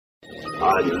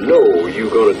I know you're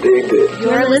gonna dig this.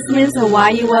 You're listening to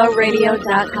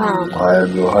YULRadio.com. I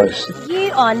am your host.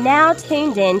 You are now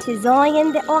tuned in to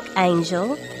Zion the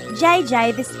Archangel,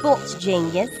 JJ the Sports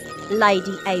Genius,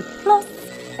 Lady A+,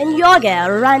 and your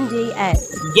girl Randy A.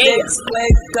 Yes,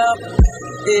 wake up,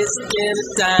 it's dinner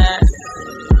time.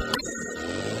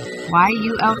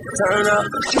 YUL. Turn up.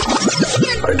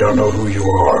 I don't know who you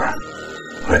are.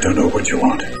 I don't know what you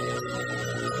want.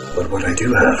 But what I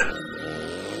do have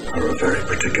are a very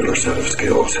particular set of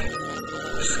skills.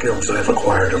 Skills I've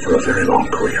acquired over a very long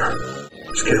career.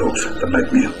 Skills that make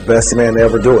me the best man to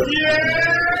ever do it.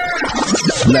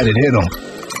 Let it hit him.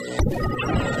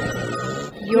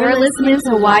 You're listening to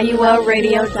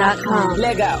YULRadio.com.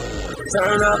 Let go.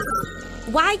 Turn up.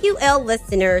 YUL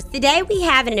listeners, today we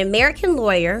have an American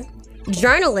lawyer,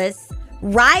 journalist,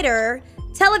 writer,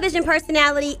 television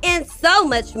personality, and so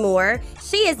much more.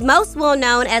 She is most well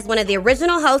known as one of the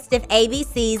original hosts of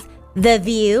ABC's The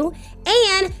View,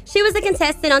 and she was a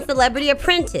contestant on Celebrity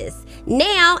Apprentice.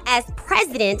 Now, as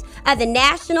president of the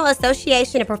National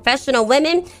Association of Professional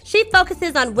Women, she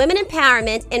focuses on women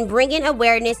empowerment and bringing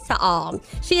awareness to all.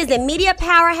 She is a media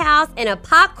powerhouse and a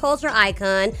pop culture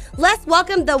icon. Let's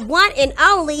welcome the one and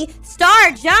only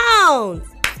Star Jones.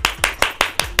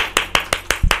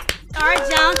 Star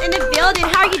Jones in the building.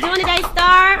 How are you doing today,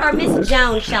 Star? Or Miss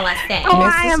Jones, shall I say? Oh,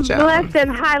 I am blessed and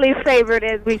highly favored,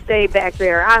 as we say back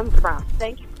there. I'm from.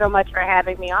 Thank you so much for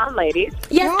having me on, ladies.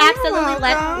 Yes, absolutely.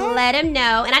 Let him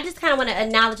know. And I just kind of want to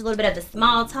acknowledge a little bit of the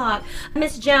small talk.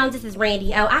 Miss Jones, this is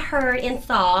Randy O. I heard and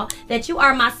saw that you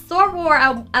are my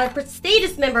soror, a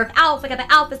prestigious member of Alpha, got the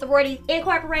Alpha Sorority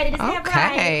Incorporated. Is that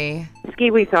right?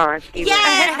 Ski-wee-sar.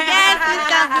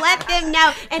 Yes, let them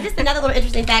know. And just another little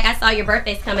interesting fact, I saw your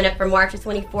birthday's coming up for March the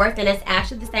 24th, and it's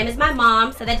actually the same as my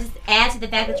mom, so that just adds to the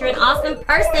fact that you're an awesome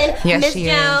person, Miss Jones.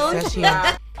 Yes, she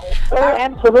is. Oh,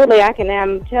 absolutely. I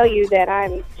can tell you that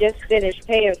I'm just finished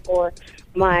paying for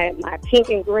my pink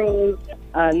and green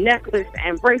necklace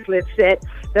and bracelet set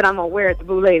that I'm going to wear at the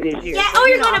Boulay this year. Yeah, so,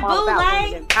 you're going to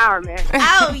Boulay? Empowerment.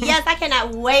 Oh, yes, I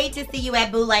cannot wait to see you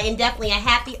at Boulay, and definitely a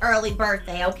happy early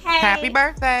birthday, okay? Happy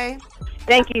birthday.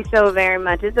 Thank you so very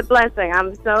much. It's a blessing.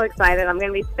 I'm so excited. I'm going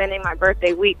to be spending my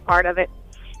birthday week, part of it,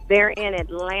 there in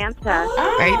Atlanta.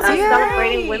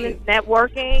 Celebrating women's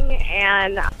networking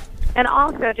and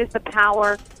also just the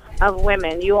power of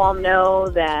women. You all know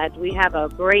that we have a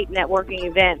great networking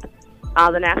event.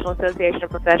 The National Association of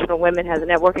Professional Women has a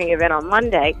networking event on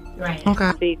Monday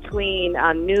between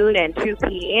noon and 2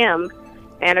 p.m.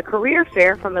 and a career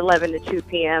fair from 11 to 2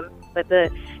 p.m. But the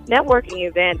networking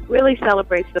event really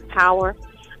celebrates the power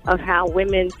of how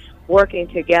women working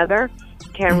together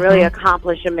can really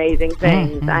accomplish amazing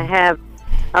things. I have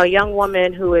a young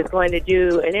woman who is going to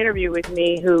do an interview with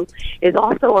me who is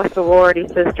also a sorority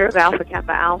sister of Alpha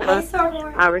Kappa Alpha,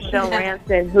 Rochelle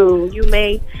Ranson, who you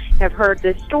may have heard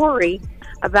this story.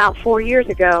 About 4 years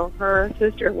ago, her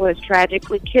sister was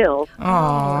tragically killed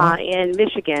in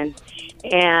Michigan.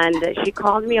 And she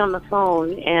called me on the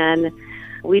phone, and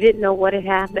we didn't know what had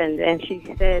happened. And she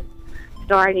said,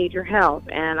 Star, I need your help.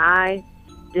 And I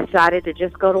decided to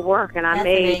just go to work, and I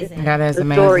made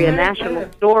the story a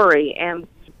national story. And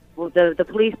the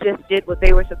police just did what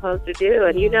they were supposed to do.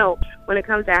 And, you know, when it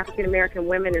comes to African-American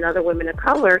women and other women of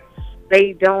color,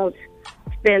 they don't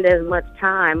spend as much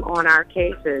time on our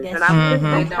cases. And I'm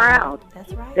just so proud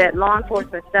that law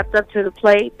enforcement stepped up to the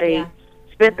plate. They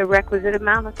spent the requisite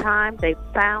amount of time. They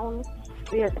found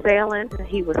the assailant.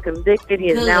 He was convicted.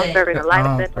 He is now serving a life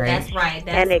sentence. That's right.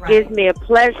 And it gives me a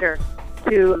pleasure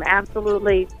to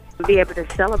absolutely be able to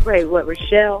celebrate what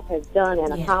Rochelle has done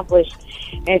and accomplished.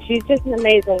 And she's just an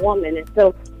amazing woman. And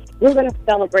so we're going to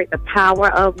celebrate the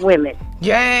power of women.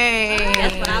 Yay!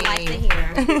 That's what I like to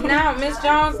hear. Now, Ms.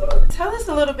 Jones, tell us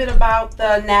a little bit about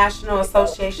the National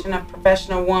Association of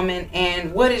Professional Women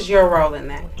and what is your role in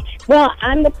that? Well,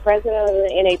 I'm the president of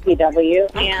the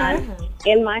NAPW, and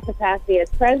in my capacity as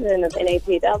president of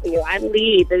NAPW, I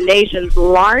lead the nation's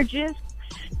largest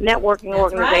networking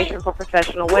organization for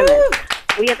professional women. Woo!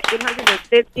 We have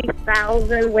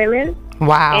 850,000 women.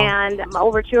 Wow. And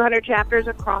over 200 chapters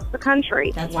across the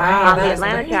country. That's right. The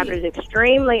Atlanta chapter is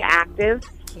extremely active.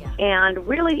 Yeah. And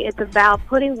really, it's about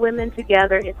putting women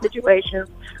together in situations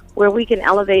where we can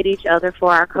elevate each other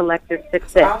for our collective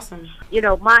success. Awesome. You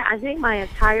know, I think my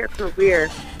entire career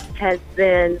has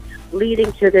been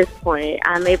leading to this point.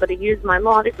 I'm able to use my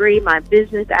law degree, my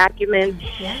business acumen,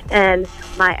 and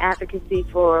my advocacy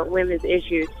for women's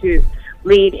issues to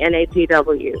lead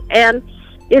NAPW. And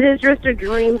it is just a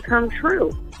dream come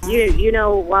true. You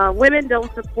know, women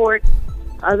don't support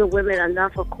other women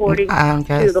enough according to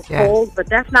Yes, the yes. polls, but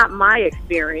that's not my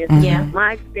experience. Yeah.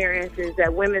 My experience is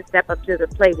that women step up to the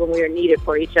plate when we are needed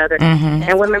for each other. Mhm.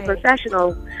 And women right.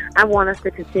 professionals, I want us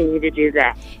to continue to do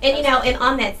that. And and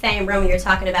on that same room you're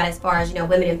talking about as far as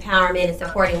women empowerment and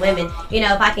supporting women,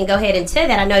 if I can go ahead and say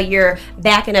that, I know you're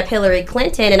backing up Hillary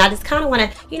Clinton, and I just kind of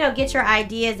want to get your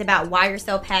ideas about why you're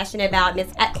so passionate about Miss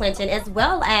Clinton, as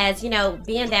well as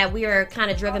being that we are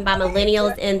kind of driven by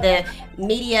millennials in the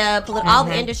media, all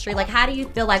the industry. Like, how do you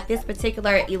feel like this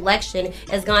particular election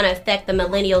is going to affect the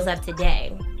millennials of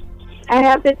today? I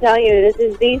have to tell you, this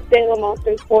is the single most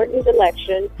important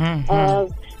election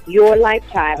of your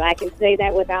lifetime. I can say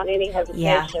that without any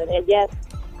hesitation. And yes,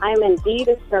 I'm indeed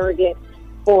a surrogate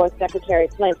for Secretary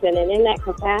Clinton. And in that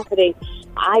capacity,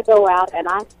 I go out and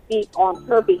I speak on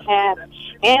her behalf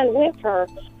and with her,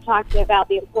 talking about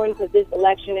the importance of this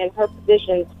election and her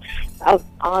positions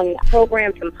on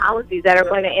programs and policies that are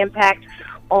going to impact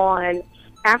on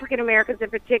African Americans in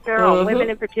particular, on women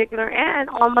in particular, and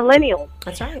on millennials.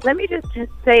 That's right. Let me just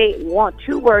say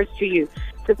two words to you.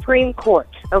 Supreme Court,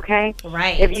 okay?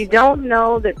 Right. If you don't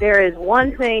know that there is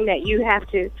one thing that you have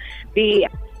to be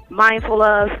mindful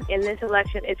of in this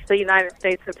election, it's the United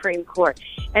States Supreme Court.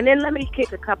 And then let me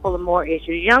kick a couple of more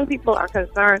issues. Young people are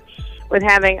concerned with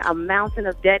having a mountain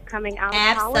of debt coming out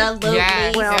of college. Absolutely.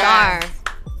 Yes. Well, Yes.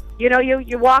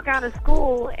 You walk out of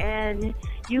school and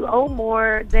you owe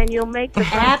more than you'll make the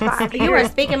first 5 You were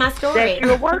years speaking my story. that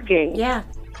you're working. Yeah.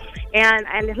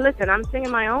 And listen, I'm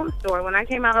singing my own story. When I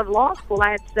came out of law school,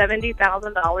 I had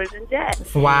 $70,000 in debt.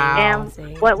 Wow.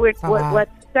 And what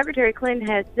Secretary Clinton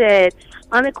has said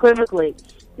unequivocally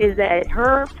is that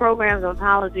her programs and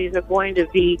policies are going to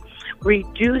be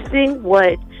reducing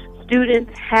what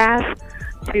students have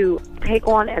to take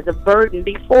on as a burden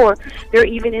before they're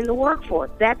even in the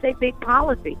workforce. That's a big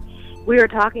policy. We are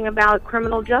talking about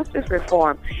criminal justice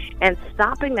reform and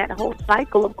stopping that whole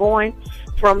cycle of going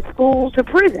from school to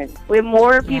prison. We have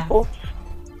more people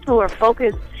who are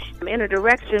focused in a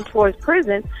direction towards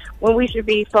prison when we should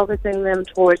be focusing them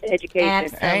towards education.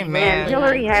 Absolutely. Amen. And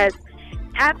Hillary has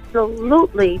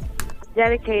absolutely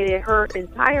dedicated her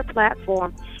entire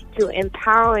platform to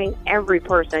empowering every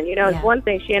person. It's one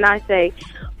thing she and I say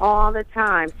all the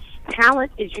time.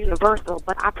 Talent is universal,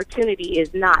 but opportunity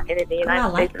is not. And in the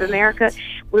United States of America,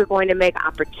 we're going to make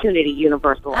opportunity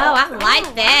universal. Oh, I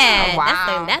like that. Oh,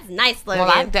 wow. That's nice slogan.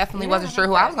 Well, I definitely wasn't sure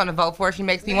who I was going to vote for. She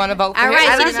makes me want to vote for All him.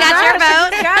 right, she just got your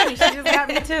vote. She just got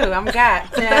me too. I'm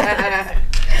got.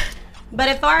 But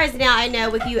as far as now, I know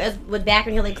with you, with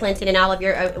backing Hillary Clinton and all of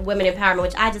your women empowerment,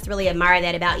 which I just really admire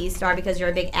that about you, Star, because you're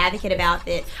a big advocate about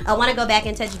it. I want to go back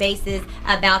and touch bases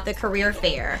about the career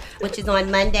fair, which is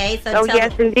on Monday. So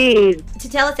yes, indeed. To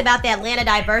tell us about the Atlanta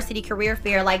Diversity Career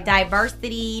Fair, like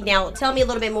diversity. Now, tell me a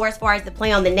little bit more as far as the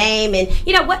play on the name and,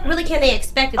 what really can they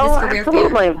expect of this career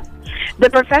absolutely. fair? The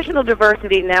Professional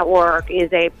Diversity Network is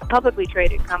a publicly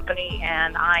traded company,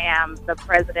 and I am the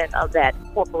president of that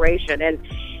corporation.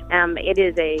 And it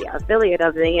is a affiliate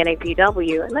of the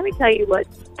NAPW. And let me tell you what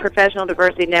Professional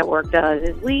Diversity Network does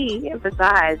is we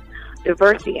emphasize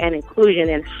diversity and inclusion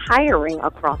in hiring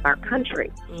across our country.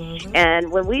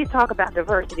 And when we talk about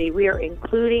diversity, we are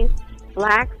including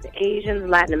Blacks, Asians,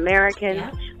 Latin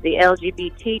Americans, the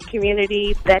LGBT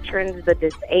community, veterans, the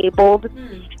disabled,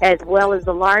 as well as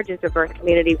the largest diverse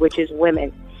community, which is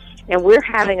women. And we're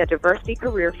having a diversity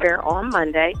career fair on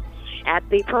Monday at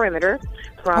the Perimeter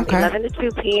from 11 to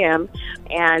 2 p.m.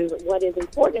 And what is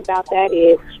important about that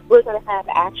is we're going to have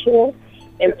actual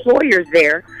employers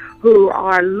there who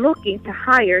are looking to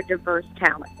hire diverse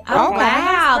talent. Oh,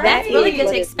 wow. That's really good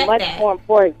to It's expect much that. more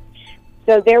important.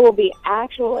 So there will be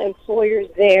actual employers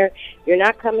there. You're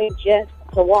not coming just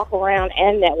to walk around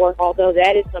and network, although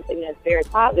that is something that's very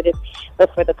positive.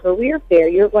 But for the career fair,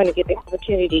 you're going to get the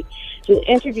opportunity to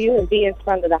interview and be in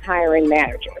front of the hiring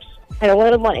managers. And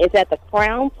another one is at the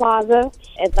Crown Plaza,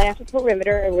 Atlanta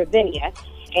Perimeter in Ravinia,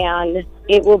 and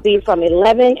it will be from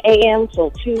 11 a.m. till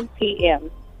 2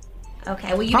 p.m.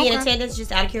 Okay. Will you be in attendance?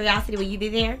 Just out of curiosity, will you be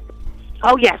there?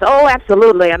 Oh, yes. Oh,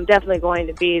 absolutely. I'm definitely going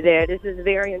to be there. This is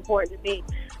very important to me.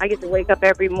 I get to wake up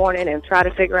every morning and try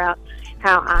to figure out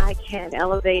how I can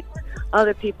elevate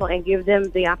other people and give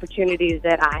them the opportunities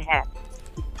that I have.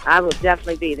 I will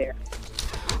definitely be there.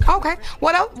 Okay.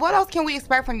 What else can we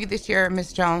expect from you this year,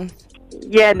 Ms. Jones?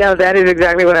 Yeah, no, that is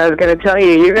exactly what I was going to tell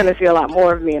you. You're going to see a lot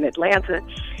more of me in Atlanta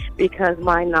because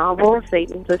my novel,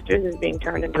 Satan's Sisters, is being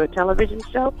turned into a television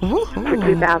show for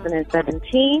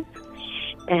 2017.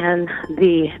 And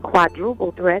the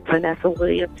quadruple threat, Vanessa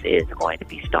Williams, is going to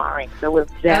be starring. So we're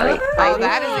very excited. Oh,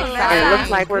 that is exciting. And it looks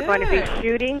like we're going to be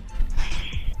shooting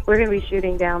we're going to be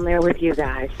shooting down there with you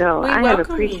guys. So We I have welcome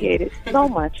you. appreciated so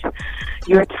much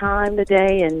your time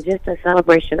today and just a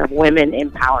celebration of women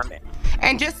empowerment.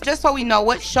 And just so we know,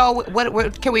 what show,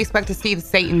 what can we expect to see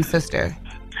Satan's sister?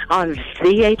 On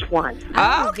VH1.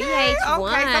 Oh, Okay,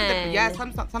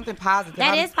 VH1. something positive.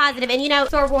 That is positive. And, you know,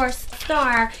 Star Wars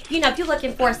star, you know, if you're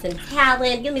looking for some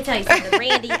talent, let me tell you something,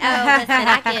 Randy. Oh, listen,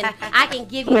 I can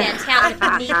give you that talent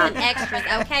if you need some extras,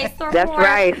 okay, Star That's Wars?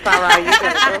 right, Sarah. You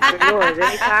can go for yours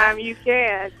anytime you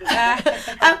can.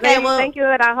 Okay, Ladies, well, thank you,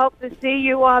 and I hope to see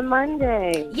you on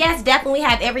Monday. yes, definitely. We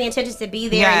have every intention to be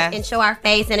there Yes. and show our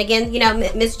face. And again, you know,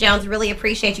 Miss Jones, really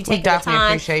appreciate you taking the definitely time.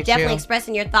 appreciate definitely you.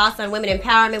 expressing your thoughts on women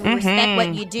empowerment. We respect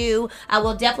what you do. I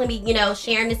will definitely be, you know,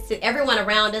 sharing this to everyone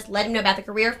around us, letting them know about the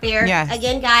career fair. Yes.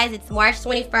 Again, guys, it's March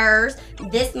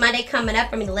 21st, this Monday coming up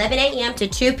from 11 a.m. to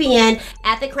 2 p.m.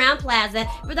 at the Crown Plaza.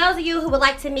 For those of you who would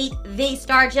like to meet the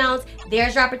Star Jones,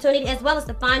 there's your opportunity, as well as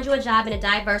to find you a job in a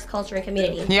diverse culture and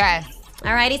community. Yes.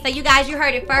 Alrighty, so you guys, you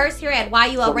heard it first here at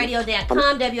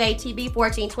YULRadio.com, WATB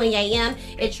 1420 AM.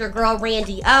 It's your girl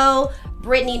Randy O,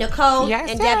 Brittany Nicole, Yes,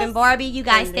 and yes. Devin Barbie. You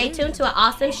guys stay tuned to an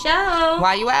awesome show.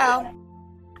 YUL.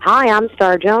 Hi, I'm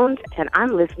Star Jones, and I'm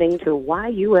listening to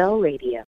YUL Radio.